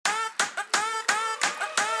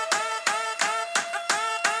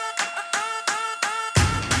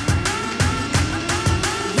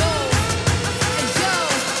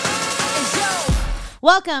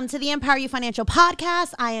Welcome to the Empower You Financial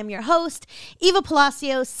Podcast. I am your host, Eva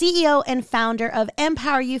Palacio, CEO and founder of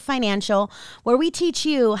Empower You Financial, where we teach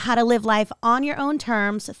you how to live life on your own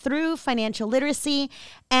terms through financial literacy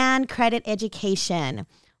and credit education.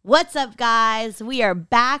 What's up, guys? We are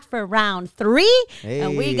back for round 3,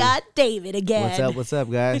 and we got David again. What's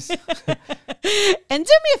up, guys? And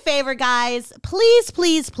do me a favor, guys.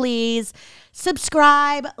 Please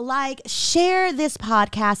subscribe, like, share this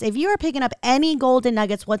podcast. If you are picking up any golden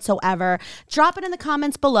nuggets whatsoever, drop it in the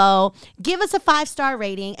comments below. Give us a 5-star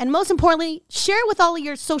rating. And most importantly, share it with all of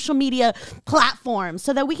your social media platforms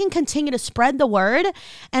so that we can continue to spread the word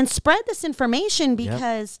and spread this information,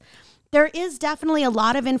 because there is definitely a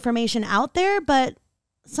lot of information out there, but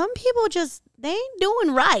some people they ain't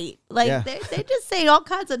doing right. They just say all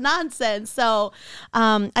kinds of nonsense. So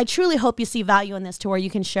I truly hope you see value in this to where you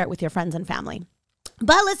can share it with your friends and family.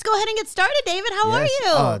 But let's go ahead and get started. David, how are you?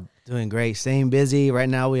 Oh, doing great. Staying busy. Right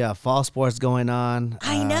now we have fall sports going on.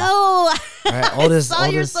 I know. Right, I saw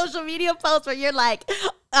your social media posts where you're like,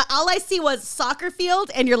 all I see was soccer field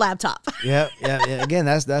and your laptop. Yeah. Again,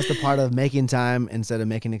 that's the part of making time instead of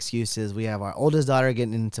making excuses. We have our oldest daughter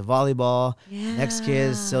getting into volleyball. Yeah. Next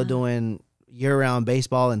kid's still doing year-round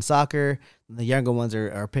baseball and soccer. The younger ones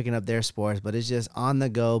are picking up their sports, but it's just on the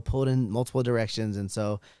go, pulled in multiple directions. And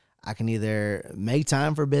so I can either make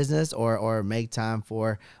time for business or make time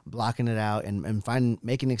for blocking it out and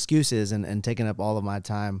making excuses and taking up all of my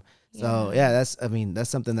time. So that's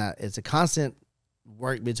something that it's a constant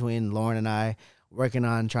work between Lauren and I, working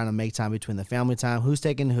on trying to make time between the family time. Who's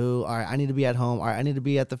taking who? All right, I need to be at home. All right, I need to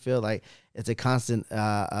be at the field. Like, it's a constant,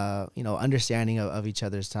 understanding of each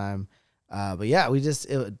other's time. But yeah,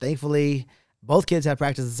 thankfully both kids had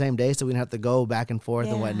practice the same day, so we didn't have to go back and forth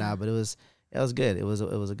and whatnot. But it was good. It was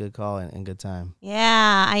a good call and good time.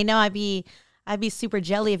 Yeah, I know. I'd be super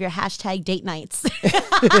jelly of your hashtag date nights.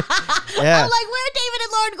 Yeah. I'm like, where are David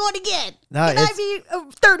and Lauren going again? No, Can I be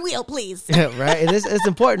a third wheel, please? Yeah, right. It's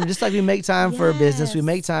important. Just like we make time for business, we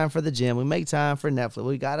make time for the gym, we make time for Netflix.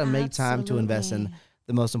 We got to make time to invest in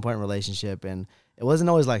the most important relationship. And it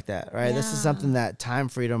wasn't always like that, right? Yeah. This is something that time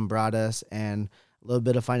freedom brought us, and a little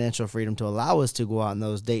bit of financial freedom to allow us to go out on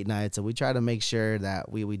those date nights. And we try to make sure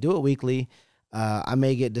that we do it weekly. I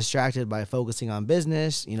may get distracted by focusing on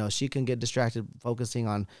business. She can get distracted focusing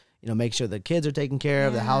on, make sure the kids are taken care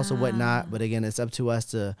of, the house and whatnot. But again, it's up to us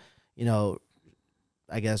to,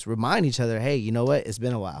 I guess, remind each other, hey, you know what? It's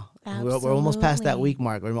been a while. We're almost past that week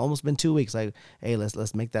mark. We've almost been 2 weeks. Like, hey,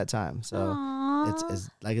 let's make that time. So it's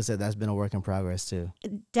like I said, that's been a work in progress too.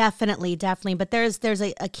 Definitely. But there's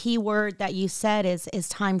a key word that you said is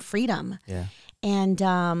time freedom. Yeah. And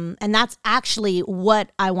that's actually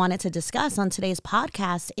what I wanted to discuss on today's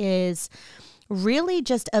podcast, is really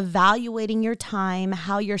just evaluating your time,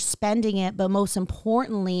 how you're spending it, but most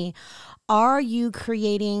importantly, are you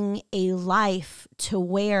creating a life to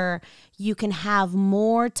where you can have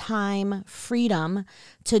more time freedom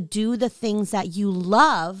to do the things that you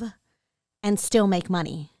love and still make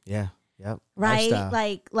money? Yeah. Yep. Right.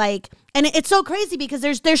 Lifestyle. And it's so crazy because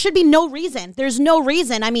there should be no reason. There's no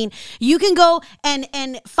reason. I mean, you can go and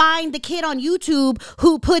find the kid on YouTube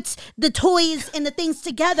who puts the toys and the things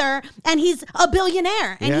together, and he's a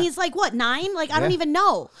billionaire, and he's like, what, 9? Like, I don't even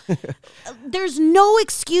know. There's no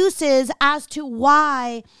excuses as to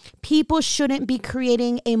why people shouldn't be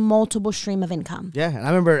creating a multiple stream of income. Yeah. And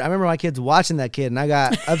I remember my kids watching that kid, and I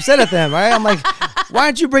got upset at them. Right. I'm like, why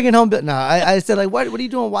aren't you bringing home? No, I said, like, what are you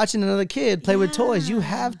doing watching another kid play with toys? You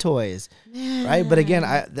have toys, right? But again,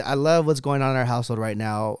 I love what's going on in our household right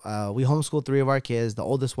now. We homeschool 3 of our kids. The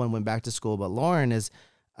oldest one went back to school, but Lauren is,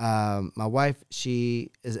 my wife,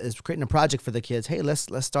 she is creating a project for the kids. Hey, let's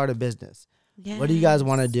start a business. Yes. What do you guys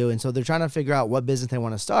want to do? And so they're trying to figure out what business they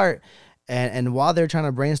want to start. And while they're trying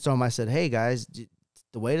to brainstorm, I said, hey guys,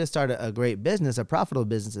 the way to start a great business, a profitable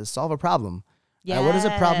business, is solve a problem. Yes. Right? What is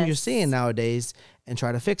a problem you're seeing nowadays, and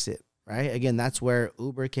try to fix it, right? Again, that's where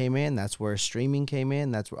Uber came in. That's where streaming came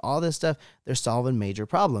in. That's where all this stuff, they're solving major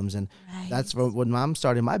problems. And that's when Mom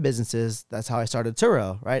started my businesses. That's how I started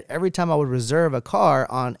Turo, right? Every time I would reserve a car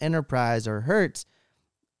on Enterprise or Hertz,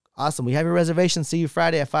 awesome, we have your reservation. See you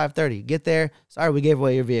Friday at 5:30. Get there. Sorry, we gave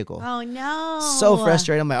away your vehicle. Oh, no. So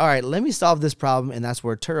frustrated. I'm like, all right, let me solve this problem. And that's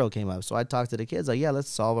where Turo came up. So I talked to the kids like, yeah, let's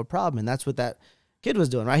solve a problem. And that's what that kid was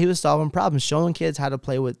doing, right? He was solving problems, showing kids how to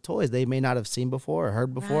play with toys they may not have seen before or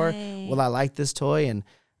heard before. Right. Well, I like this toy. And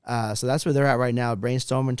so that's where they're at right now,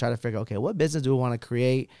 brainstorming, trying to figure out, okay, what business do we want to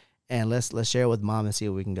create? And let's share it with Mom and see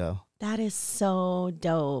where we can go. That is so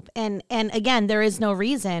dope. And again, there is no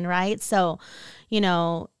reason, right? So,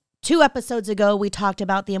 2 episodes ago, we talked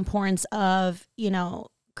about the importance of,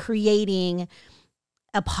 creating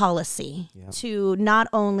a policy to not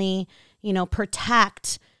only,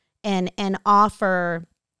 protect and offer,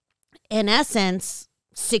 in essence,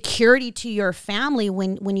 security to your family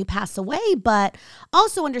when you pass away, but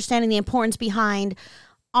also understanding the importance behind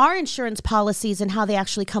our insurance policies and how they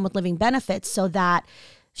actually come with living benefits, so that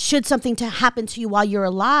should something to happen to you while you're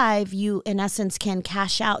alive, you in essence can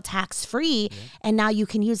cash out tax-free, and now you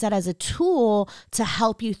can use that as a tool to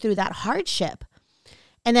help you through that hardship.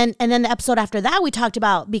 And then the episode after that, we talked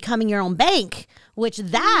about becoming your own bank, which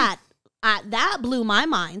that blew my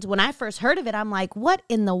mind. When I first heard of it, I'm like, what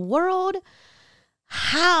in the world?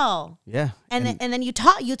 How? Yeah. And then you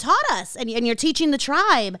taught us, and you're teaching the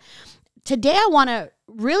tribe. Today, I want to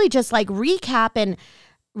really just like recap and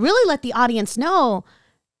really let the audience know,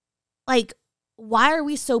 like, why are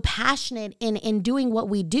we so passionate in doing what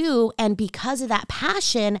we do? And because of that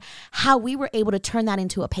passion, how we were able to turn that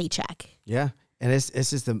into a paycheck. Yeah. And it's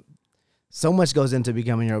just so much goes into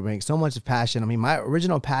becoming your own bank, so much passion. I mean, my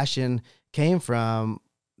original passion came from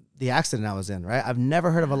the accident I was in, right? I've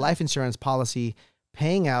never heard of a life insurance policy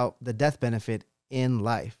paying out the death benefit in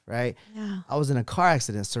life, right? Yeah. I was in a car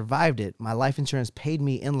accident, survived it. My life insurance paid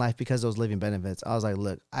me in life because of those living benefits. I was like,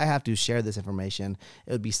 look, I have to share this information.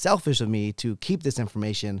 It would be selfish of me to keep this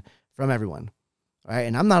information from everyone, right?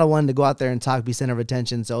 And I'm not a one to go out there and talk, be center of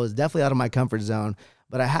attention. So it's definitely out of my comfort zone.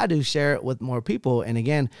 But I had to share it with more people. And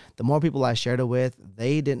again, the more people I shared it with,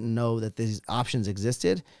 they didn't know that these options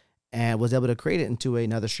existed, and was able to create it into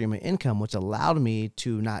another stream of income, which allowed me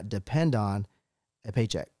to not depend on a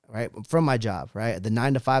paycheck, right? From my job, right? The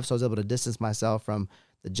 9 to 5. So I was able to distance myself from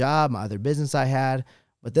the job, my other business I had,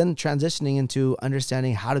 but then transitioning into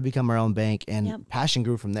understanding how to become our own bank, and passion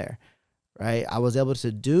grew from there, right? I was able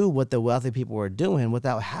to do what the wealthy people were doing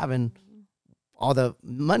without having all the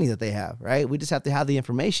money that they have, right? We just have to have the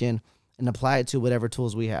information and apply it to whatever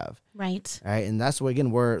tools we have. Right. Right. And that's where, again,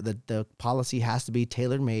 where the policy has to be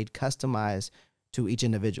tailor-made, customized to each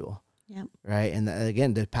individual. Yep. Right. And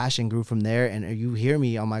again, the passion grew from there. And you hear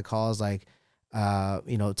me on my calls, like,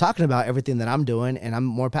 talking about everything that I'm doing, and I'm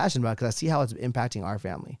more passionate about it because I see how it's impacting our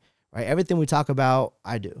family, right? Everything we talk about,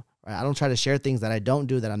 I do, right? I don't try to share things that I don't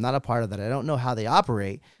do, that I'm not a part of, that I don't know how they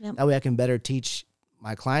operate. Yep. That way I can better teach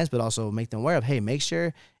my clients, but also make them aware of, hey, make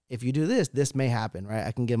sure if you do this, this may happen, right?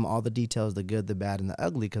 I can give them all the details, the good, the bad, and the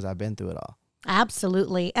ugly, because I've been through it all.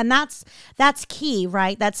 Absolutely. And that's key,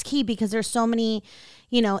 right? That's key, because there's so many,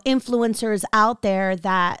 influencers out there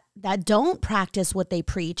that don't practice what they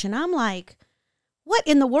preach. And I'm like, what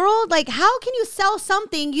in the world? Like, how can you sell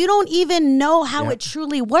something you don't even know how it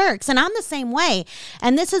truly works? And I'm the same way.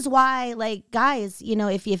 And this is why, like, guys,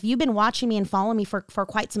 if you've been watching me and following me for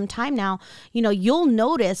quite some time now, you'll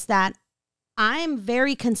notice that I'm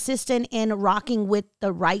very consistent in rocking with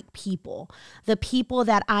the right people, the people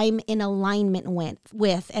that I'm in alignment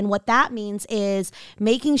with. And what that means is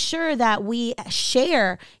making sure that we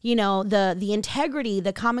share, the integrity,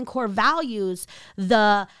 the common core values,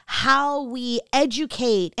 the how we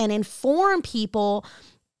educate and inform people,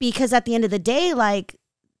 because at the end of the day, like,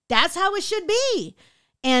 that's how it should be.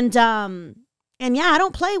 And yeah, I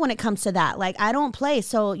don't play when it comes to that. Like, I don't play.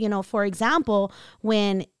 So, for example,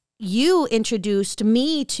 when you introduced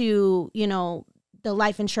me to, the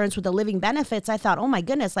life insurance with the living benefits, I thought, oh my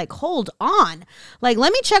goodness, like, hold on. Like,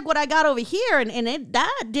 let me check what I got over here. And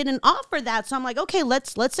that didn't offer that. So I'm like, okay,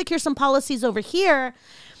 let's secure some policies over here.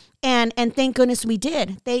 And thank goodness we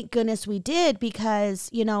did. Thank goodness we did,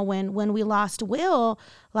 because, when we lost Will,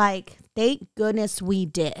 like, thank goodness we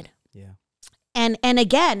did. Yeah. And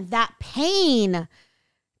again, that pain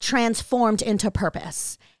transformed into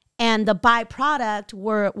purpose. And the byproduct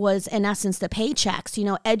was, in essence, the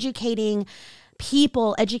paychecks, educating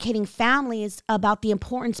people, educating families about the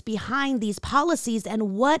importance behind these policies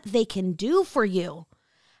and what they can do for you,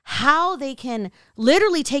 how they can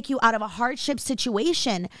literally take you out of a hardship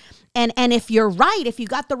situation. And if you're right, if you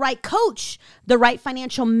got the right coach, the right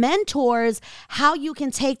financial mentors, how you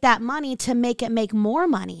can take that money to make it make more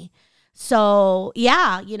money. So,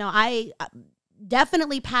 yeah, I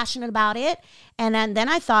definitely passionate about it. And then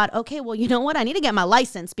I thought, okay, well, you know what? I need to get my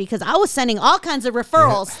license, because I was sending all kinds of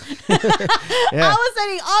referrals. Yeah. I was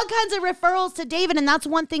sending all kinds of referrals to David. And that's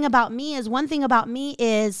one thing about me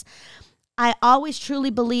is I always truly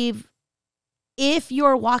believe, if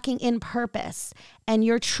you're walking in purpose and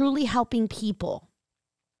you're truly helping people,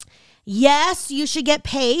 yes, you should get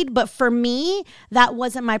paid, but for me, that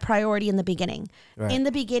wasn't my priority in the beginning. Right. In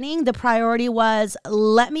the beginning, the priority was,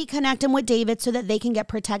 let me connect them with David so that they can get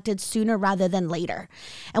protected sooner rather than later.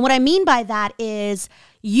 And what I mean by that is,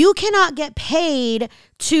 you cannot get paid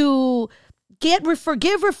to give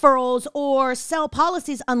referrals or sell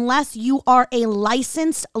policies unless you are a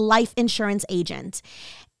licensed life insurance agent.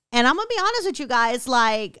 And I'm going to be honest with you guys,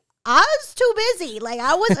 like, I was too busy. Like,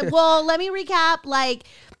 well, let me recap. Like,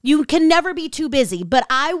 you can never be too busy, but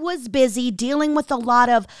I was busy dealing with a lot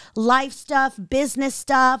of life stuff, business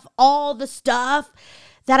stuff, all the stuff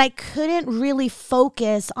that I couldn't really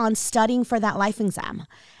focus on studying for that life exam.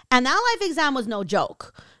 And that life exam was no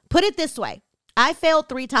joke. Put it this way. I failed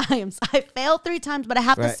 3 times. But I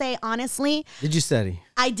have to say, honestly. Did you study?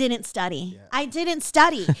 I didn't study. Yeah. I didn't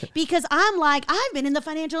study because I'm like, I've been in the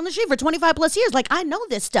financial industry for 25 plus years. Like, I know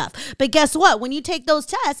this stuff. But guess what? When you take those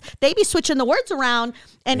tests, they be switching the words around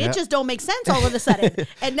and it just don't make sense all of a sudden.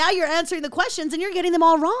 And now you're answering the questions and you're getting them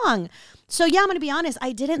all wrong. So yeah, I'm going to be honest.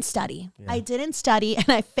 I didn't study. Yeah. I didn't study and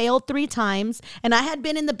I failed 3 times. And I had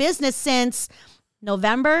been in the business since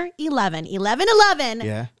November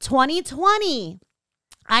 2020.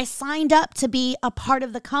 I signed up to be a part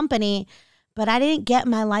of the company, but I didn't get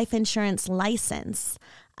my life insurance license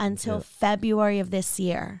until February of this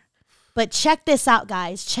year. But check this out,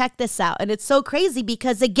 guys. Check this out. And it's so crazy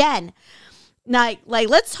because, again, like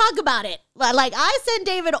let's talk about it. Like, I sent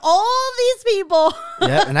David all these people.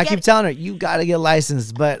 Yeah, and I keep telling her, you got to get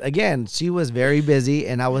licensed. But again, she was very busy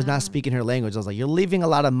and I was not speaking her language. I was like, you're leaving a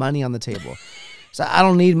lot of money on the table. So I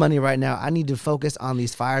don't need money right now. I need to focus on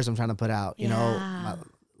these fires I'm trying to put out. You know, my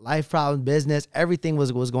life problem, business, everything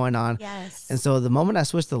was going on. Yes. And so the moment I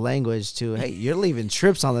switched the language to, hey, you're leaving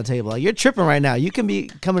trips on the table. Like, you're tripping right now. You can be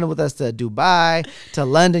coming with us to Dubai, to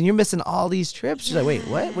London. You're missing all these trips. She's like, wait,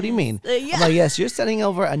 what? What do you mean? I'm like, yes, you're sending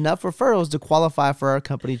over enough referrals to qualify for our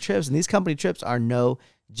company trips. And these company trips are no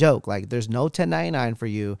joke. Like, there's no 1099 for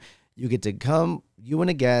you. You get to come, you and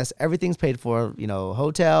a guest, everything's paid for, you know,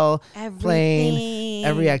 hotel, plane,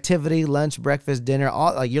 every activity, lunch, breakfast, dinner,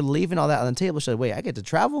 all, like, you're leaving all that on the table. She's like, wait, I get to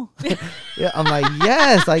travel? Yeah, I'm like,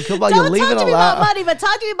 yes, like, come on, you're leaving a lot. Don't talk to me about money, but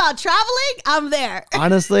talk to me about traveling, I'm there.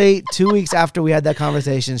 Honestly, 2 weeks after we had that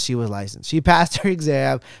conversation, she was licensed. She passed her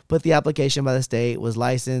exam, put the application by the state, was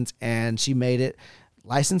licensed, and she made it.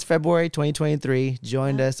 Licensed February 2023,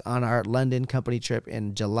 joined us on our London company trip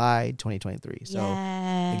in July 2023. So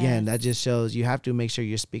again, that just shows you have to make sure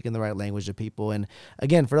you're speaking the right language to people. And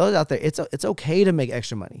again, for those out there, it's okay to make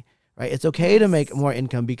extra money, right? It's okay to make more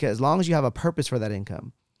income, because as long as you have a purpose for that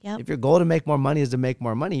income. If your goal to make more money is to make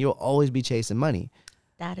more money, you'll always be chasing money.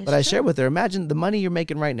 That is But I shared with her, imagine the money you're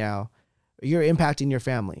making right now, you're impacting your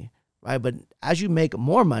family. Right. But as you make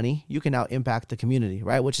more money, you can now impact the community.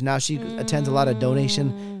 Right. Which now she attends a lot of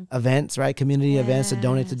donation events, right? Community events to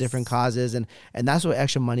donate to different causes. And that's what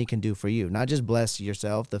extra money can do for you. Not just bless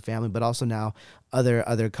yourself, the family, but also now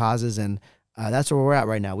other causes. And that's where we're at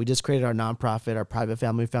right now. We just created our nonprofit, our private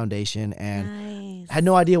family foundation, and had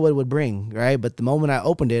no idea what it would bring. Right. But the moment I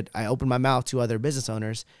opened it, I opened my mouth to other business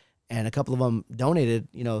owners, and a couple of them donated,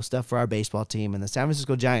 you know, stuff for our baseball team, and the San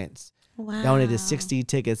Francisco Giants donated 60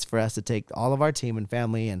 tickets for us to take all of our team and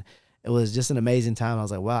family. And it was just an amazing time. I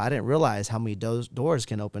was like, wow, I didn't realize how many doors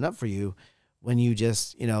can open up for you when you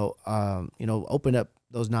just, open up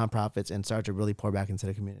those nonprofits and start to really pour back into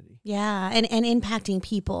the community. Yeah. And impacting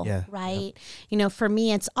people, right? You know, for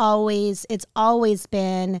me, it's always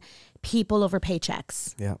been people over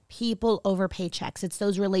paychecks. Yeah. People over paychecks. It's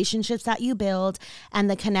those relationships that you build and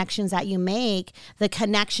the connections that you make, that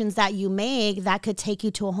could take you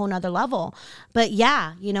to a whole nother level. But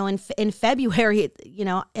yeah, you know, in February,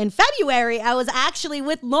 I was actually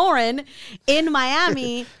with Lauren in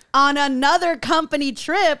Miami on another company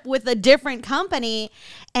trip with a different company.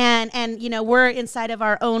 And you know, we're inside of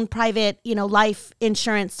our own private, you know, life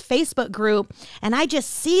insurance Facebook group. And I just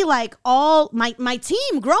see like all my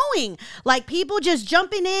team growing, like people just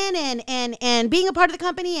jumping in and being a part of the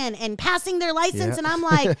company and passing their license. And I'm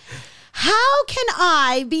like, how can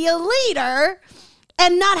I be a leader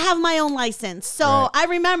and not have my own license? So I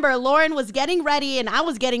remember Lauren was getting ready and I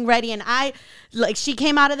was getting ready, and she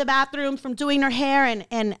came out of the bathroom from doing her hair,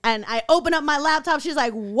 and I opened up my laptop. She's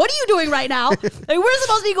like, what are you doing right now? Like, we're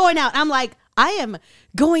supposed to be going out. I'm like, I am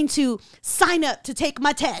going to sign up to take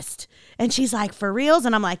my test. And she's like, for reals?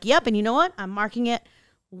 And I'm like, yep. And you know what? I'm marking it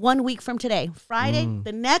 1 week from today. Friday,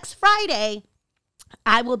 the next Friday,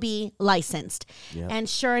 I will be licensed. Yep. And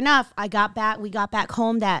sure enough, we got back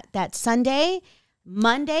home that Sunday.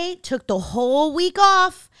 Monday, took the whole week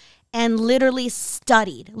off and literally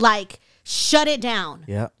studied, like shut it down.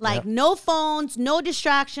 No phones, no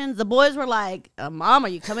distractions. The boys were like, Mom, are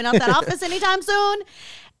you coming out that office anytime soon?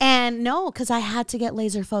 And no, because I had to get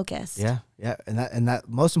laser focused. Yeah. And that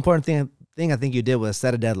most important thing thing I think you did was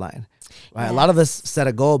set a deadline. Right. Yes. A lot of us set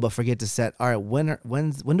a goal, but forget to set, all right, when do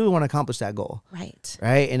we want to accomplish that goal? Right.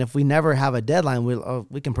 Right. And if we never have a deadline,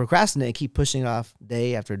 we can procrastinate and keep pushing off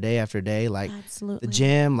day after day after day, like Absolutely. the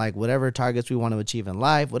gym, like whatever targets we want to achieve in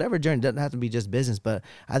life, whatever journey. Doesn't have to be just business, but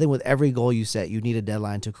I think with every goal you set, you need a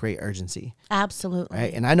deadline to create urgency. Absolutely.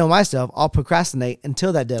 Right. And I know myself, I'll procrastinate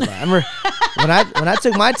until that deadline. I remember when I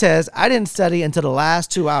took my test, I didn't study until the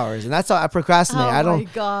last 2 hours, and that's how I procrastinate. Oh my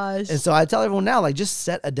gosh. And so I tell everyone now, like, just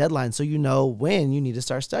set a deadline so you know when you need to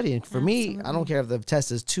start studying. For me, I don't care if the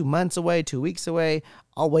test is 2 months away, 2 weeks away.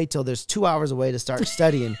 I'll wait till there's 2 hours away to start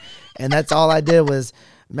studying. And that's all I did was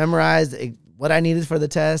memorize what I needed for the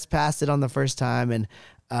test, passed it on the first time. And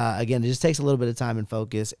again, it just takes a little bit of time and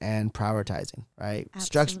focus and prioritizing, right?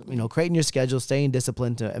 Structure, creating your schedule, staying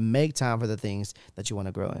disciplined to and make time for the things that you want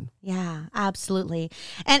to grow in. Yeah, absolutely.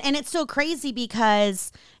 And it's so crazy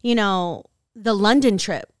because, the London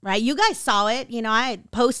trip, right? You guys saw it. I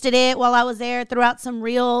posted it while I was there, threw out some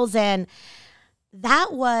reels, and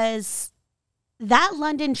that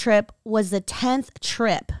London trip was the 10th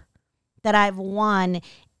trip that I've won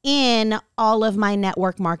in all of my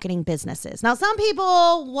network marketing businesses. Now, some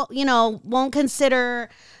people, won't consider,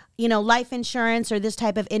 life insurance or this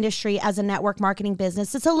type of industry as a network marketing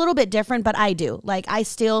business. It's a little bit different, but I do. Like, I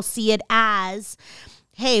still see it as,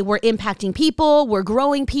 hey, we're impacting people, we're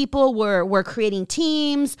growing people, we're creating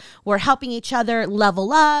teams, we're helping each other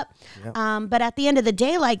level up. Yep. But at the end of the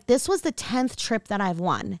day, like, this was the 10th trip that I've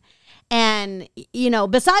won. And,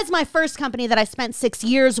 besides my first company that I spent 6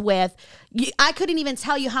 years with, I couldn't even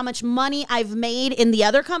tell you how much money I've made in the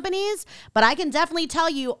other companies, but I can definitely tell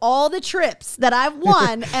you all the trips that I've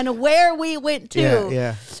won and where we went to.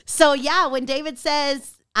 Yeah. So, when David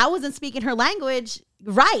says I wasn't speaking her language,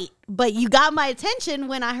 right, but you got my attention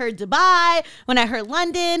when I heard Dubai, when I heard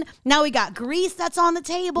London. Now we got Greece that's on the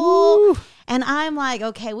table. Woo. And I'm like,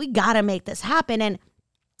 okay, we got to make this happen.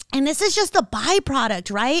 And this is just a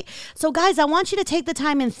byproduct, right? So guys, I want you to take the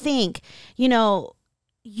time and think, you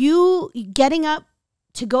getting up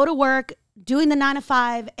to go to work, doing the 9 to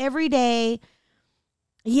 5 every day.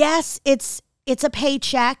 Yes, it's a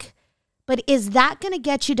paycheck, but is that going to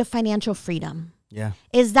get you to financial freedom? Yeah.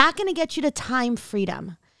 Is that going to get you to time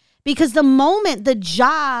freedom? Because the moment the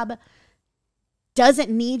job doesn't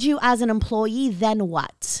need you as an employee, then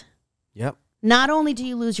what? Yep. Not only do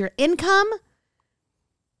you lose your income,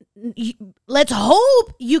 let's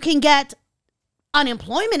hope you can get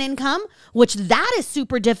unemployment income, which that is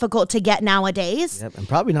super difficult to get nowadays. Yep, and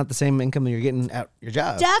probably not the same income you're getting at your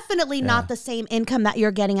job. Definitely not the same income that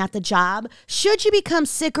you're getting at the job. Should you become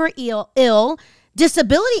sick or ill,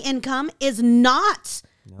 disability income is not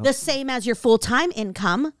the same as your full-time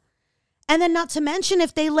income. And then not to mention,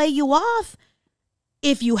 if they lay you off,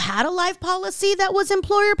 if you had a life policy that was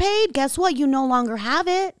employer paid, guess what? You no longer have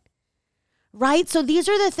it. Right? So these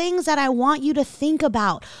are the things that I want you to think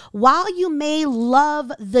about. While you may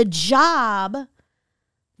love the job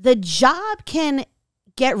can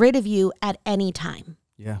get rid of you at any time.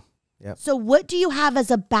 Yeah. Yep. So what do you have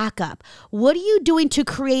as a backup? What are you doing to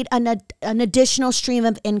create an additional stream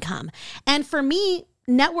of income? And for me,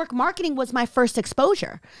 network marketing was my first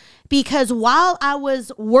exposure, because while I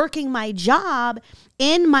was working my job,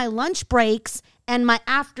 in my lunch breaks and my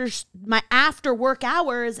after work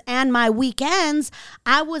hours and my weekends,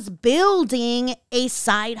 I was building a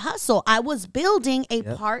side hustle. I was building a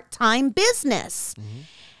part-time business. Mm-hmm.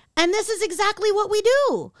 And this is exactly what we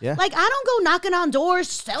do. Yeah. Like, I don't go knocking on doors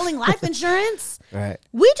selling life insurance. Right.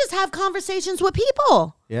 We just have conversations with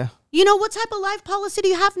people. Yeah. What type of life policy do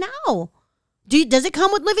you have now? Does it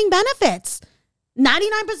come with living benefits? 99%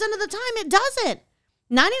 of the time, it doesn't.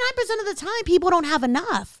 99% of the time, people don't have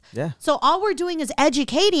enough. Yeah. So all we're doing is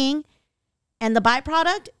educating, and the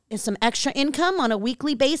byproduct is some extra income on a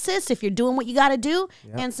weekly basis if you're doing what you got to do,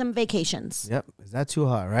 and some vacations. Yep. Is that too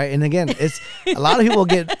hard, right? And again, it's a lot of people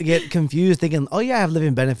get confused thinking, oh yeah, I have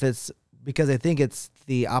living benefits, because they think it's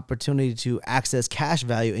the opportunity to access cash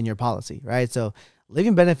value in your policy, right? So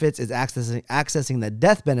living benefits is accessing the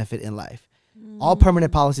death benefit in life. All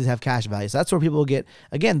permanent policies have cash value. So that's where people get,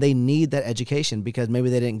 again, they need that education because maybe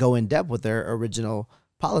they didn't go in depth with their original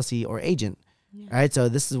policy or agent. Yeah. Right. So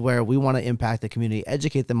this is where we want to impact the community,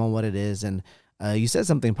 educate them on what it is. And you said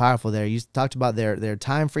something powerful there. You talked about their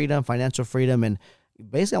time freedom, financial freedom. And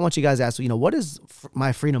basically, I want you guys to ask, what is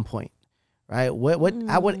my freedom point? Right?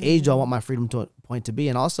 At what age do I want my freedom point to be?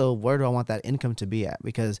 And also, where do I want that income to be at?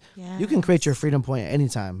 Because you can create your freedom point at any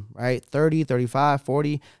time, right? 30, 35,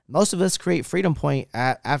 40. Most of us create freedom point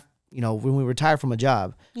at when we retire from a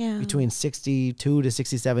job between 62 to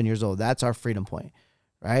 67 years old. That's our freedom point,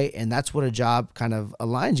 right? And that's what a job kind of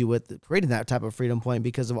aligns you with, creating that type of freedom point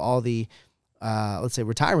because of all the, let's say,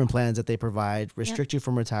 retirement plans that they provide, restrict you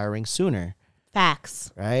from retiring sooner.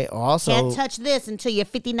 Facts. Right? Or also, can't touch this until you're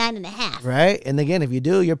 59 and a half. Right? And again, if you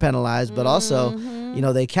do, you're penalized, but also,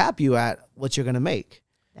 they cap you at what you're going to make.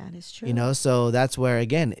 That is true. So that's where,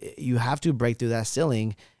 again, you have to break through that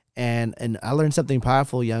ceiling. And I learned something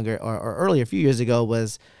powerful younger or earlier, a few years ago,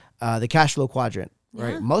 was the cash flow quadrant.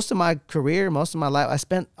 Right. Yeah. Most of my career, most of my life, I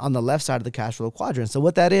spent on the left side of the cash flow quadrant. So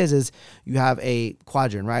what that is you have a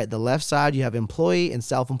quadrant, right? The left side, you have employee and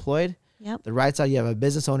self-employed. Yep. The right side, you have a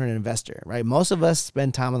business owner and investor, right? Most of us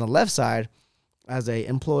spend time on the left side as a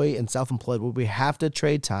employee and self-employed, where we have to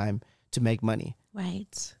trade time to make money.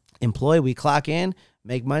 Right. Employee, we clock in,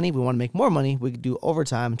 make money. We want to make more money. We could do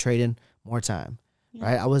overtime, trade in more time,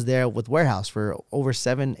 right? I was there with warehouse for over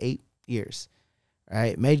 7-8 years.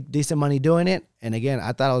 Right, made decent money doing it, and again,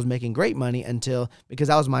 I thought I was making great money because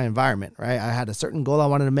that was my environment. Right, I had a certain goal I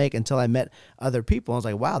wanted to make until I met other people. I was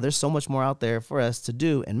like, wow, there's so much more out there for us to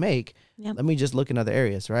do and make. Yep. Let me just look in other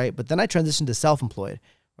areas, right? But then I transitioned to self-employed,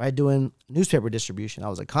 right, doing newspaper distribution. I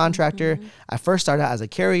was a contractor. I first started out as a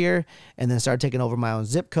carrier, and then started taking over my own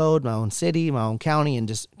zip code, my own city, my own county, and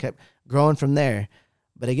just kept growing from there.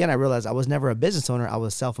 But again, I realized I was never a business owner. I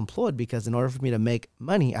was self-employed because in order for me to make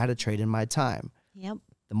money, I had to trade in my time. Yep.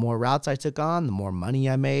 The more routes I took on, the more money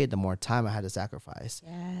I made, the more time I had to sacrifice.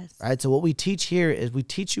 Yes. Right. So what we teach here is we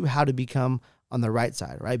teach you how to become on the right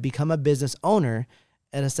side, right? Become a business owner.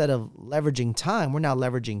 And instead of leveraging time, we're now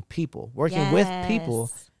leveraging people, working with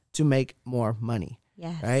people to make more money.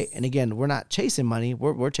 Yes. Right. And again, we're not chasing money.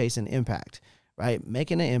 We're chasing impact, right?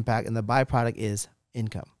 Making an impact. And the byproduct is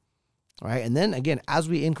income. Right. And then again, as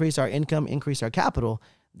we increase our income, increase our capital,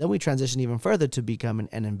 then we transition even further to become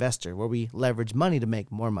an investor, where we leverage money to make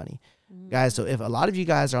more money. Guys, so if a lot of you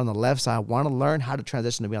guys are on the left side, want to learn how to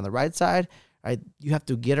transition to be on the right side, right, you have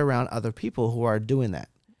to get around other people who are doing that.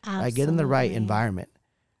 Right? Get in the right environment.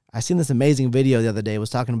 I seen this amazing video the other day. It was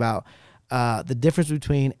talking about the difference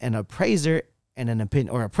between an appraiser and an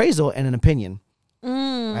opinion, or appraisal and an opinion.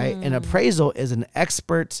 Right? An appraisal is an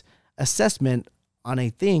expert assessment on a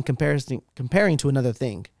thing comparing to another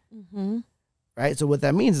thing. Right. So what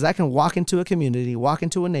that means is I can walk into a community, walk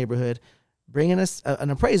into a neighborhood, bring in an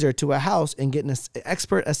appraiser to a house and get an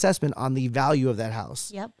expert assessment on the value of that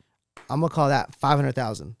house. Yep. I'm going to call that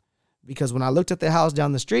 $500,000, because when I looked at the house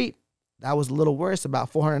down the street, that was a little worse,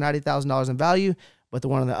 about $490,000 in value. But the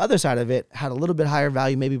one on the other side of it had a little bit higher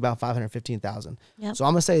value, maybe about $515,000. Yep. So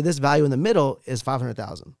I'm going to say this value in the middle is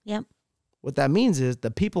 $500,000. Yep. What that means is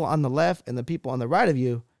the people on the left and the people on the right of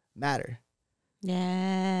you matter.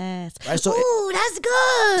 Yes. Right, so ooh, that's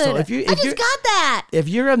good. So I just got that. If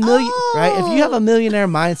you're a million, right? If you have a millionaire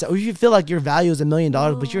mindset, or if you feel like your value is $1 million,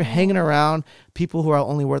 but you're hanging around people who are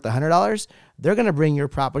only worth $100, they're going to bring your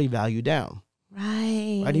property value down.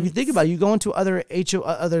 Right. Right. If you think about it, you go into other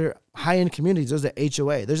other high-end communities, there's an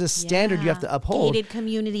HOA. There's a standard you have to uphold. Gated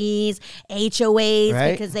communities, HOAs,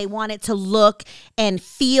 Right? because they want it to look and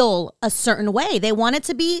feel a certain way. They want it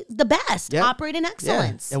to be the best, Yep. operate in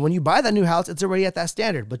excellence. Yeah. And when you buy that new house, it's already at that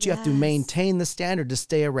standard, but you have to Yes. maintain the standard to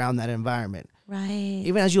stay around that environment. Right.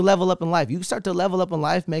 Even as you level up in life, you start to level up in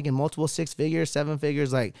life, making multiple 6 figures, 7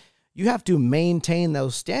 figures. Like, you have to maintain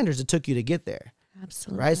those standards it took you to get there.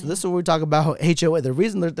 Absolutely. Right. So this is what we talk about HOA.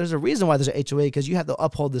 There's a reason why there's an HOA, because you have to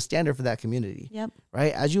uphold the standard for that community. Yep.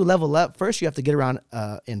 Right. As you level up, first you have to get around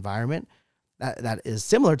environment that is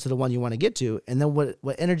similar to the one you want to get to, and then what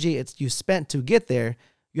energy you spent to get there,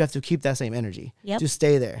 you have to keep that same energy to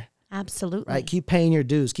stay there. Absolutely. Right. Keep paying your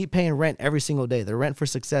dues. Keep paying rent every single day. The rent for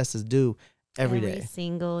success is due every day. Every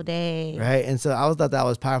single day. Right. And so I thought that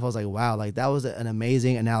was powerful. I was like, wow, like that was an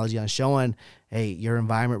amazing analogy on showing, hey, your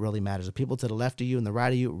environment really matters. The people to the left of you and the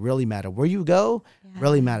right of you really matter. Where you go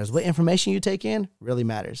really matters. What information you take in really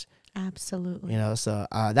matters. Absolutely. You know, so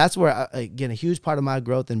that's where, again, a huge part of my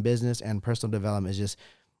growth in business and personal development is just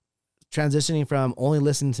transitioning from only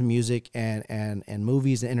listening to music and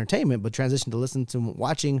movies and entertainment, but transition to listen to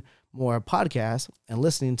watching more podcasts and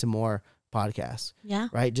listening to more podcasts. Yeah.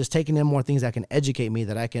 Right. Just taking in more things that can educate me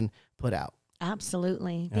that I can put out.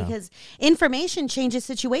 Absolutely. Yeah. Because information changes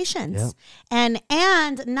situations. Yeah.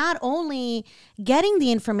 And not only getting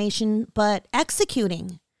the information, but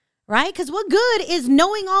executing. Right? Because what good is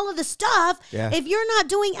knowing all of the stuff if you're not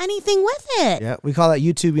doing anything with it? Yeah, we call that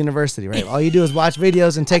YouTube University, right? All you do is watch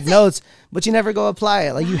videos and take notes, but you never go apply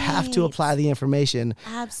it. Like you have to apply the information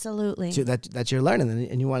Absolutely. that you're learning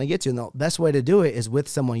and you want to get to. And the best way to do it is with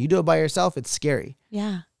someone. You do it by yourself, it's scary.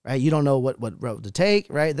 Yeah. Right? You don't know what road to take,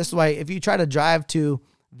 right? This is why if you try to drive to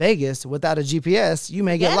Vegas without a GPS, you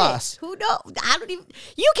may get lost. Who knows?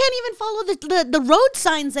 You can't even follow the road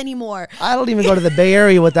signs anymore. I don't even go to the Bay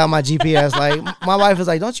Area without my GPS. Like, my wife is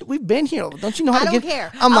like, we've been here. Don't you know how to get? I don't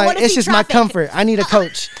care. I'm like, it's just traffic. My comfort. I need a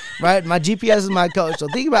coach, right? My GPS is my coach. So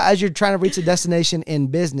think about as you're trying to reach a destination in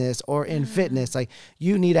business or in fitness, like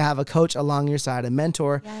you need to have a coach along your side, a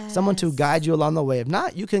mentor, someone to guide you along the way. If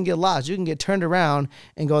not, you can get lost. You can get turned around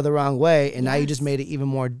and go the wrong way. And now you just made it even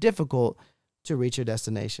more difficult to reach your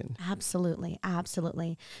destination. Absolutely.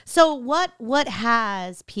 Absolutely. So what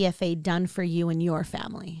has PFA done for you and your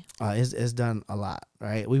family? It's done a lot,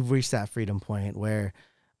 right? We've reached that freedom point where,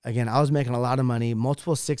 again, I was making a lot of money,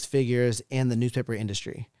 multiple six figures in the newspaper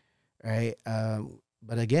industry, right?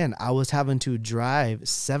 But again, I was having to drive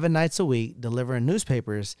 7 nights a week, delivering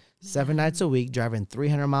newspapers 7 nights a week, driving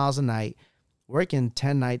 300 miles a night, working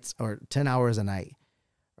 10 nights or 10 hours a night.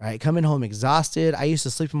 Right, coming home exhausted. I used to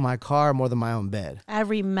sleep in my car more than my own bed. I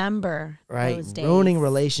remember those days. Ruining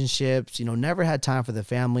relationships. Never had time for the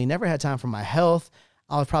family. Never had time for my health.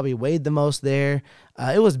 I was probably weighed the most there.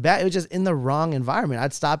 It was bad. It was just in the wrong environment.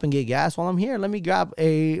 I'd stop and get gas while I'm here. Let me grab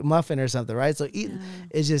a muffin or something, right? So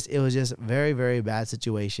it was just very, very bad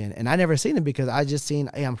situation. And I never seen it because I just seen,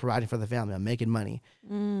 hey, I'm providing for the family. I'm making money.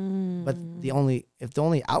 But if the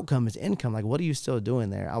only outcome is income, like what are you still doing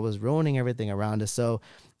there? I was ruining everything around us. So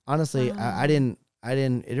honestly, it didn't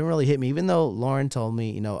really hit me, even though Lauren told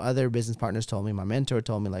me, other business partners told me, my mentor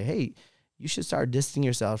told me like, hey, you should start distancing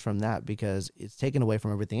yourself from that because it's taken away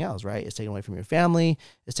from everything else, right? It's taken away from your family.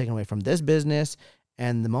 It's taken away from this business.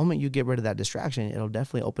 And the moment you get rid of that distraction, it'll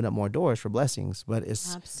definitely open up more doors for blessings. But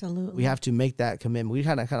absolutely, we have to make that commitment. We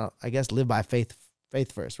kind of, I guess, live by faith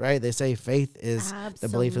first, right? They say faith is the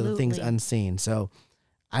belief of the things unseen. So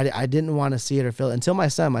I didn't want to see it or feel it until my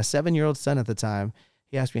 7-year-old son at the time,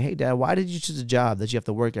 he asked me, hey, Dad, why did you choose a job that you have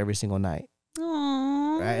to work every single night?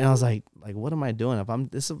 Aww. Right? And I was like, what am I doing? If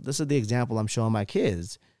this is the example I'm showing my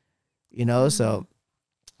kids, So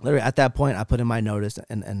literally at that point, I put in my notice,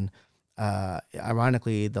 and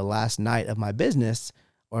ironically, the last night of my business,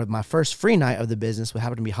 or my first free night of the business, would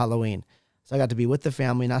happen to be Halloween. So I got to be with the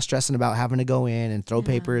family, not stressing about having to go in and throw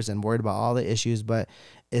papers and worried about all the issues, but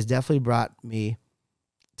it's definitely brought me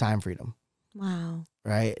time freedom. Wow.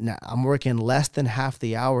 Right now, I'm working less than half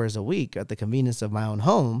the hours a week at the convenience of my own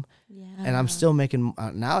home, and I'm still making.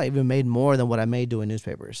 Now I even made more than what I made doing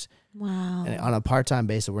newspapers. Wow! And on a part-time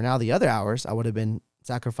basis, where now the other hours I would have been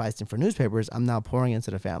sacrificing for newspapers, I'm now pouring into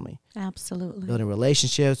the family. Absolutely, building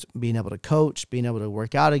relationships, being able to coach, being able to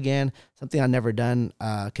work out again. Something I've never done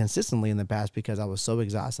consistently in the past because I was so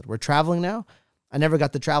exhausted. We're traveling now. I never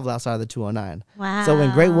got to travel outside of the 209. Wow. So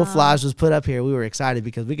when Great Wolf Lodge was put up here, we were excited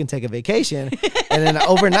because we can take a vacation and then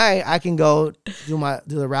overnight I can go do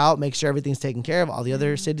the route, make sure everything's taken care of, all the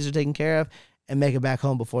other cities are taken care of, and make it back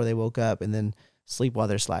home before they woke up and then sleep while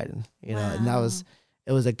they're sliding. And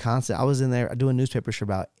it was a constant. I was in there doing newspapers for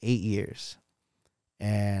about 8 years.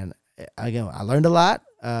 And again, I learned a lot,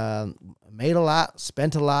 made a lot,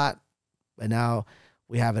 spent a lot, but now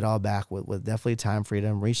we have it all back with definitely time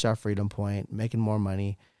freedom, reached our freedom point, making more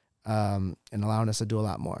money, and allowing us to do a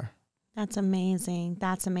lot more. That's amazing.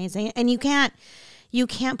 That's amazing. And you can't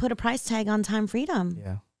put a price tag on time freedom.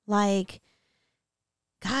 Yeah. Like,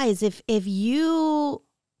 guys, if you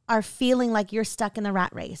are feeling like you're stuck in the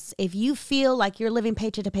rat race, if you feel like you're living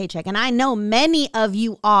paycheck to paycheck, and I know many of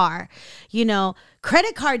you are,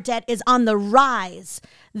 credit card debt is on the rise.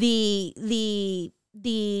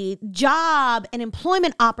 The job and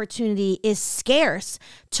employment opportunity is scarce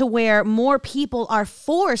to where more people are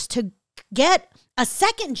forced to get a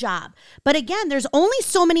second job. But again, there's only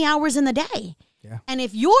so many hours in the day. Yeah. And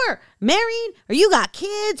if you're married or you got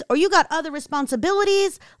kids or you got other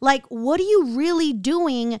responsibilities, like what are you really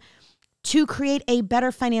doing to create a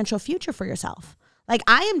better financial future for yourself? Like,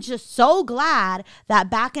 I am just so glad that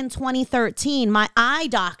back in 2013, my eye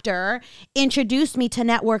doctor introduced me to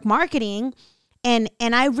network marketing. And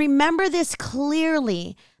I remember this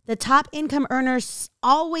clearly. The top income earners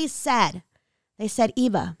always said,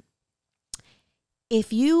 Eva,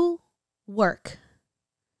 if you work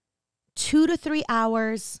 2 to 3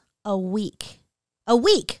 hours a week, 2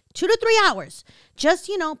 to 3 hours, just,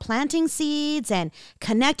 planting seeds and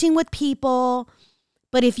connecting with people.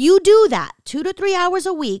 But if you do that 2 to 3 hours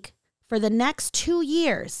a week for the next 2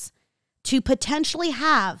 years to potentially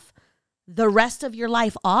have the rest of your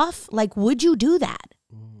life off, like, would you do that?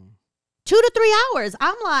 2 to 3 hours.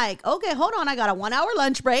 I'm like, okay, hold on. I got a 1 hour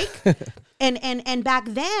lunch break. and back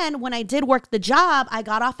then when I did work the job, I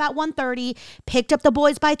got off at 1:30, picked up the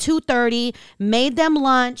boys by 2:30, made them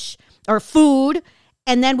lunch or food,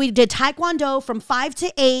 And then we did Taekwondo from 5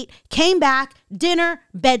 to 8, came back, dinner,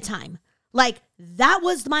 bedtime. Like, that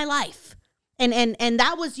was my life. And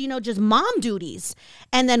that was, just mom duties.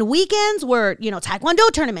 And then weekends were,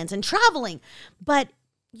 Taekwondo tournaments and traveling. But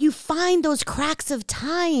you find those cracks of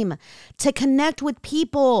time to connect with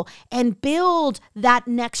people and build that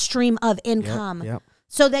next stream of income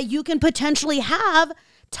so that you can potentially have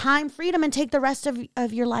time freedom and take the rest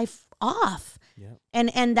of your life off. Yep.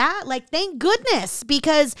 And that, like, thank goodness,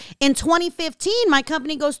 because in 2015, my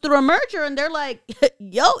company goes through a merger and they're like,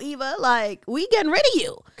 yo, Eva, like, we getting rid of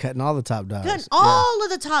you. Cutting all the top dogs. Cutting all of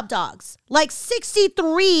the top dogs. Like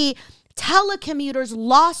 63 telecommuters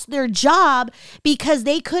lost their job because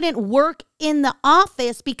they couldn't work in the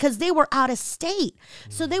office because they were out of state.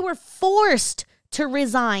 So they were forced to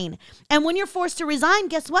resign. And when you're forced to resign,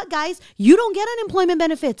 guess what, guys? You don't get unemployment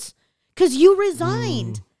benefits because you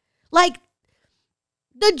resigned. Like,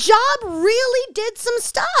 the job really did some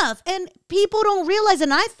stuff and people don't realize.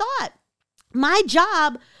 And I thought my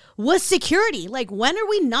job was security. Like, when are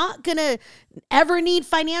we not going to ever need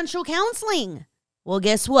financial counseling? Well,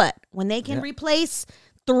 guess what? When they can replace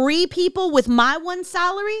 3 people with my one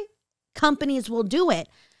salary, companies will do it.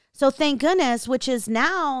 So thank goodness, which is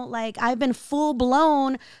now, like, I've been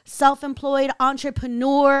full-blown self-employed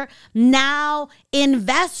entrepreneur, now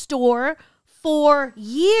investor for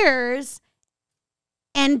years.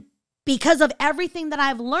 And because of everything that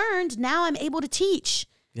I've learned, now I'm able to teach.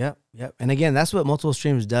 Yep. And again, that's what multiple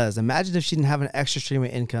streams does. Imagine if she didn't have an extra stream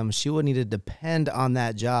of income, she would need to depend on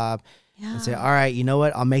that job and say, all right, you know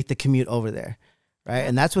what? I'll make the commute over there. Right.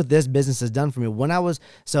 And that's what this business has done for me.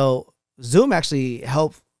 So Zoom actually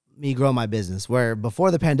helped me grow my business, where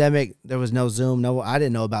before the pandemic, there was no Zoom. I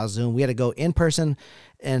didn't know about Zoom. We had to go in person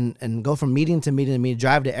and go from meeting to meeting to meeting,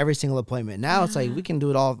 drive to every single appointment. Now it's like we can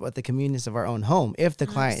do it all at the convenience of our own home if the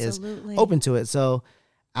client is open to it. So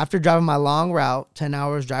after driving my long route, 10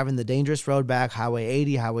 hours, driving the dangerous road back, Highway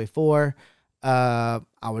 80, Highway 4, I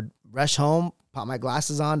would rush home, pop my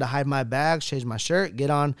glasses on to hide my bags, change my shirt,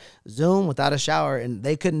 get on Zoom without a shower. And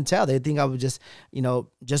they couldn't tell. They'd think I would just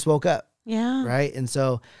woke up. Yeah. Right. And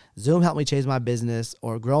so Zoom helped me change my business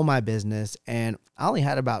or grow my business. And I only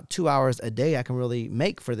had about 2 hours a day I can really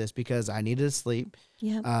make for this because I needed to sleep.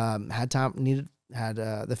 Yeah. Had time, had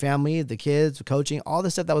the family, the kids, coaching, all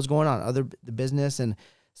the stuff that was going on, the business. And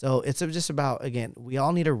so it's just about, again, we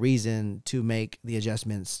all need a reason to make the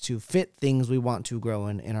adjustments to fit things we want to grow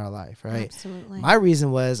in our life, right? Absolutely. My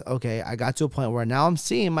reason was, okay, I got to a point where now I'm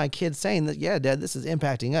seeing my kids saying that, yeah, Dad, this is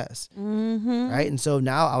impacting us, right? And so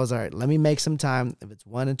now I was, all right, let me make some time, if it's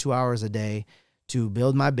 1 and 2 hours a day, to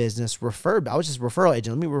build my business, I was just a referral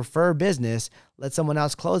agent. Let me refer business, let someone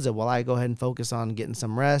else close it while I go ahead and focus on getting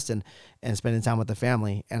some rest and spending time with the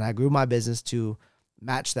family. And I grew my business to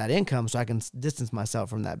match that income so I can distance myself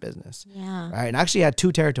from that business. Yeah. Right. And I actually had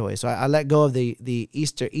 2 territories. So I let go of the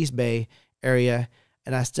East Bay area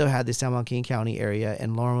and I still had the San Joaquin County area.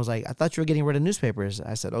 And Lauren was like, I thought you were getting rid of newspapers.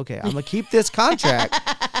 I said, okay, I'm going to keep this contract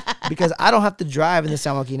because I don't have to drive in the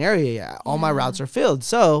San Joaquin area yet. All my routes are filled.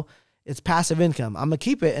 So it's passive income. I'm going to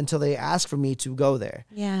keep it until they ask for me to go there.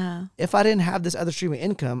 Yeah. If I didn't have this other stream of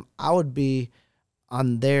income, I would be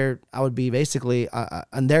basically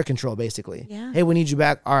on their control, basically. Yeah. Hey, we need you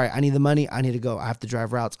back. All right, I need the money. I need to go. I have to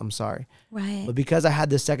drive routes. I'm sorry. Right. But because I had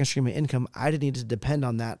this second stream of income, I didn't need to depend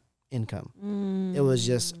on that income. It was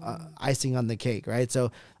just icing on the cake, right?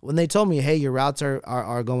 So when they told me, hey, your routes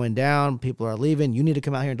are going down, people are leaving, you need to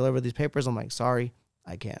come out here and deliver these papers, I'm like, sorry,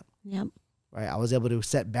 I can't. Yep. Right. I was able to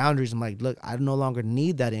set boundaries. I'm like, look, I no longer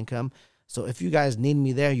need that income. So if you guys need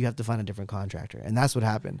me there, you have to find a different contractor. And that's what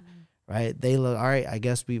happened. Right. They look, all right, I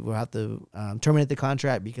guess we will have to terminate the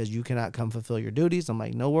contract because you cannot come fulfill your duties. I'm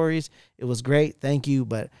like, no worries. It was great. Thank you.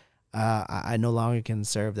 But I no longer can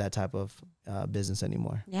serve that type of business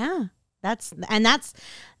anymore. Yeah. That's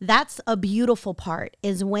a beautiful part,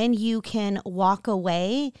 is when you can walk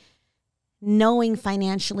away knowing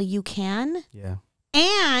financially you can. Yeah.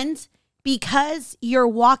 And because you're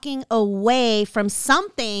walking away from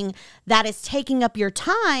something that is taking up your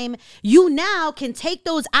time, you now can take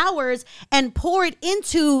those hours and pour it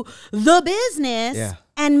into the business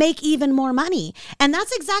and make even more money. And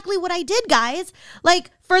that's exactly what I did, guys.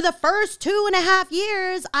 Like, for the first 2.5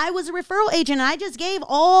 years, I was a referral agent. I just gave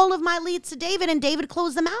all of my leads to David, and David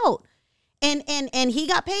closed them out. And he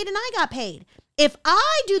got paid and I got paid. If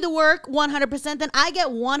I do the work 100%, then I get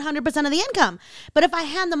 100% of the income. But if I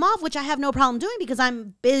hand them off, which I have no problem doing because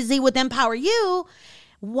I'm busy with Empower You,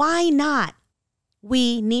 why not?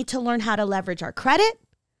 We need to learn how to leverage our credit,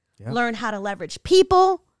 learn how to leverage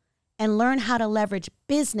people, and learn how to leverage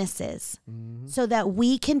businesses so that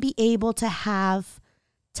we can be able to have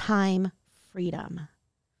time freedom.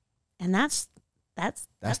 And that's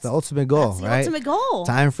the ultimate goal, that's the right? ultimate goal.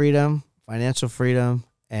 Time freedom, financial freedom,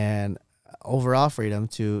 and overall freedom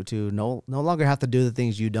to no longer have to do the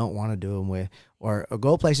things you don't want to do them with, or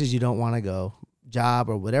go places you don't want to go, job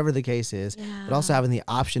or whatever the case is, but also having the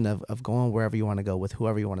option of going wherever you want to go with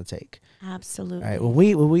whoever you want to take. Absolutely. Right.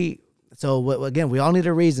 Again, we all need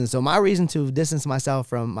a reason. So my reason to distance myself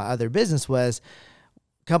from my other business was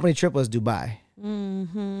company trip was Dubai.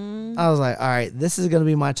 Mm-hmm. I was like, all right, this is going to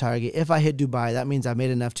be my target. If I hit Dubai, that means I made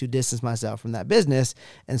enough to distance myself from that business.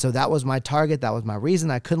 And so that was my target. That was my reason.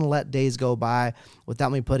 I couldn't let days go by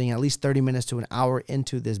without me putting at least 30 minutes to an hour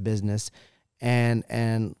into this business.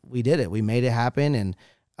 And we did it. We made it happen. And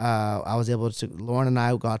I was able to, Lauren and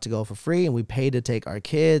I got to go for free, and we paid to take our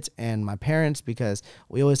kids and my parents, because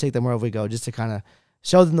we always take them wherever we go, just to kind of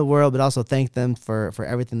show them the world, but also thank them for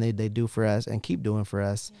everything they do for us and keep doing for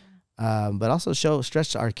us. But also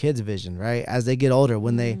stretch our kids' vision, right? As they get older,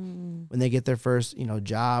 when they get their first,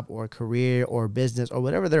 job or career or business or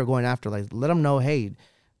whatever they're going after, like, let them know, hey,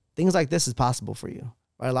 things like this is possible for you.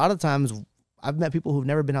 Right? A lot of times I've met people who've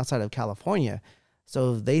never been outside of California,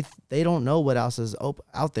 so they don't know what else is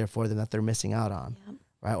out there for them that they're missing out on,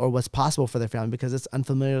 right? Or what's possible for their family, because it's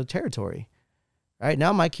unfamiliar territory. Right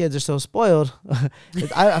now, my kids are so spoiled.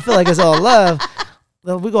 I feel like it's all love.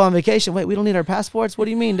 We go on vacation. Wait, we don't need our passports? What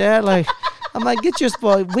do you mean, Dad? Like, I'm like, get your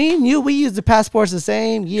spoiled. We used the passports the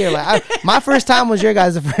same year. Like, my first time was your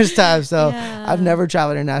guys' the first time. So I've never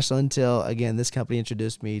traveled international until, again, this company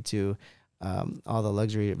introduced me to all the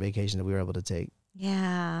luxury vacation that we were able to take.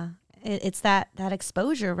 Yeah, it's that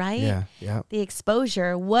exposure, right? Yeah. The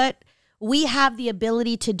exposure. What we have the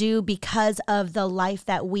ability to do because of the life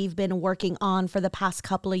that we've been working on for the past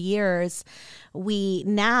couple of years, we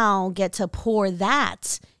now get to pour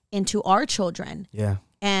that into our children. Yeah.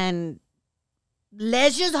 And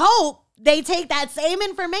let's just hope they take that same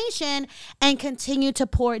information and continue to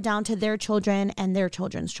pour it down to their children and their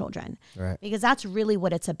children's children. Right. Because that's really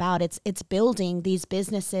what it's about. It's building these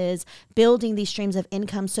businesses, building these streams of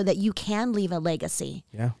income so that you can leave a legacy.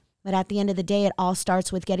 Yeah. But at the end of the day, it all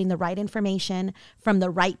starts with getting the right information from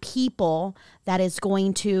the right people that is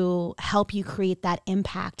going to help you create that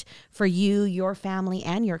impact for you, your family,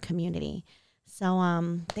 and your community.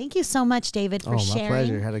 So thank you so much, David, for sharing. My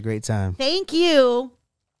pleasure. Had a great time. Thank you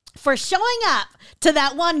for showing up to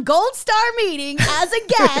that one Gold Star meeting as a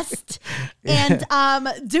guest and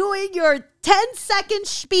doing your 10-second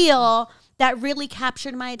spiel that really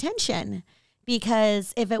captured my attention.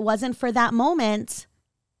 Because if it wasn't for that moment,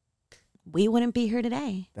 we wouldn't be here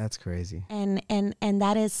today. That's crazy. And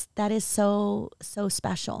that is so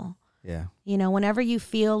special. Yeah. Whenever you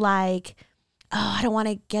feel like, oh, I don't want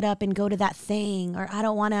to get up and go to that thing, or I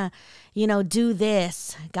don't want to, do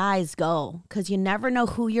this, guys, go. Because you never know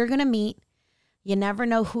who you're going to meet. You never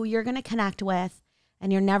know who you're going to connect with.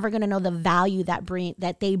 And you're never going to know the value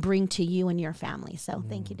that they bring to you and your family. So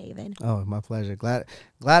thank you, David. Oh, my pleasure. Glad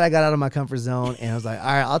I got out of my comfort zone, and I was like, all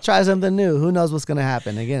right, I'll try something new. Who knows what's going to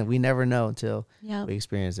happen? Again, we never know until we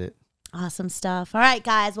experience it. Awesome stuff. All right,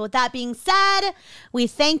 guys. Well, with that being said, we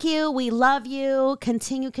thank you. We love you.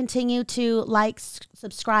 Continue to like,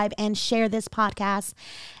 subscribe, and share this podcast.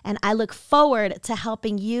 And I look forward to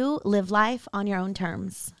helping you live life on your own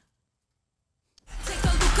terms. Take a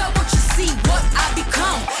look at what you see, what I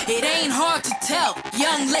become. It ain't hard to tell.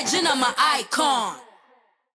 Young legend, I'm an icon.